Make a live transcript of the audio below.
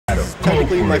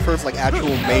technically my first like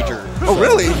actual major. Oh,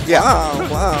 really? Yeah.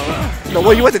 Wow. No,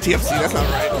 well, you went to TFC. That's not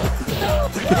right.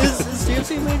 Is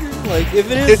TFC a major? Like, if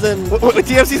it is, then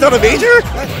TFC's not a major?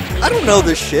 I don't know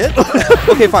this shit.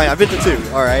 Okay, fine. I've been to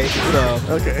 2. All right. So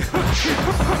okay.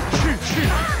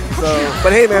 So,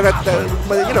 but hey, man,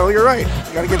 but you know, you're right.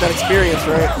 You gotta get that experience,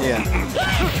 right? Yeah.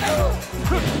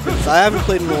 So I haven't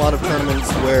played in a lot of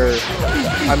tournaments where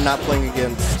I'm not playing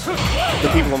against the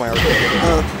people in my arcade.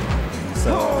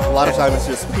 So a lot of times it's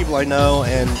just people I know,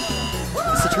 and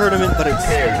it's a tournament, but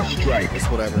it's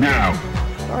whatever. Now.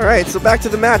 All right, so back to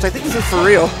the match. I think this is for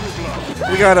real.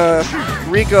 We got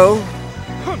Rico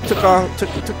took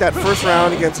that first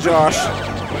round against Josh.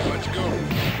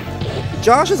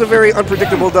 Josh is a very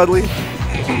unpredictable Dudley.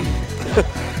 For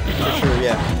sure,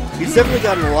 yeah. He's definitely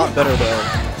gotten a lot better though.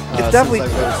 It's definitely.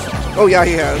 Oh yeah,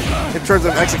 he has. In terms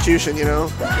of execution, you know,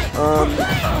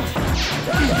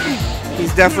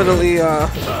 he's definitely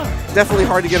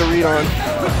hard to get a read on.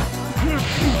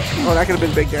 Oh, that could have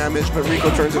been big damage, but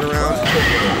Rico turns it around,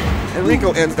 and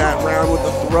Rico ends that round with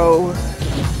a throw.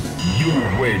 You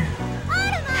win.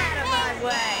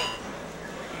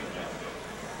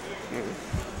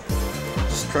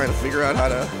 Just trying to figure out how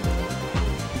to.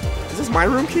 Is this my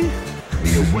room key?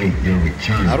 We await your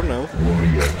return. I don't know.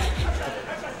 Warrior.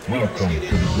 Welcome to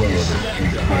the world of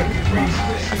Street Fighter 3.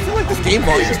 I feel like this game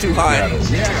volume is too high.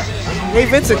 Hey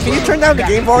Vincent, can you turn down the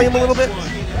game volume a little bit?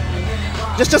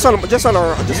 Just on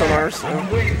ours. I'm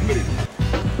waiting for it.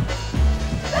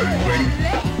 Are you ready?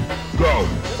 Go.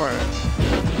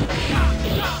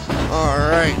 All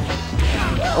right.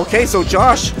 Okay, so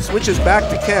Josh switches back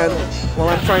to Ken while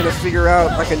I'm trying to figure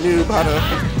out, like a noob,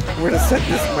 where to set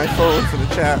my phone for the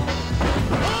chat.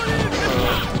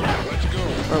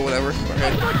 Or whatever.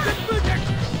 Okay.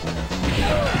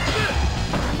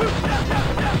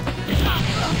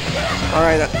 All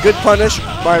right, good punish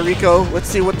by Rico. Let's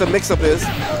see what the mix-up is.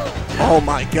 Oh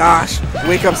my gosh,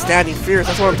 wake up standing fierce.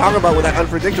 That's what I'm talking about with that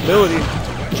unpredictability.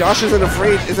 Josh isn't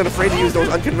afraid to use those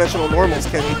unconventional normals,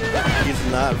 Kenny. He's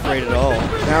not afraid at all.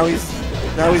 Now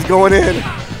he's going in,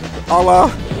 a la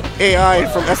AI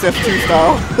from SF2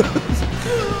 style.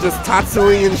 Just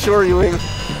Tatsuing and Shoryuing.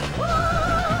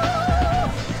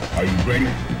 Are you ready?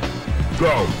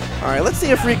 Go. All right, let's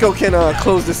see if Rico can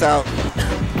close this out.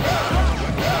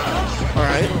 All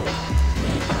right.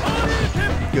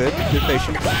 Good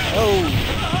patience. Oh.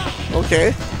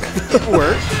 Okay. It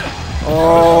worked.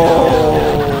 Oh.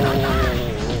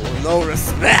 No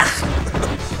respect.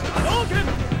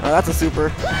 That's a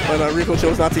super, but Rico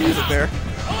chose not to use it there.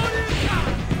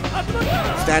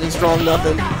 Standing strong,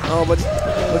 nothing. Oh, but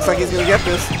looks like he's gonna get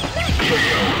this.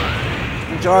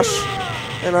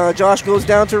 And Josh goes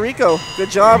down to Rico.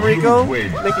 Good job, Rico.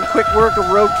 Making quick work of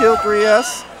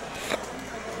RoadKill3S.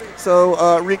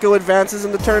 So Rico advances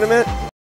in the tournament.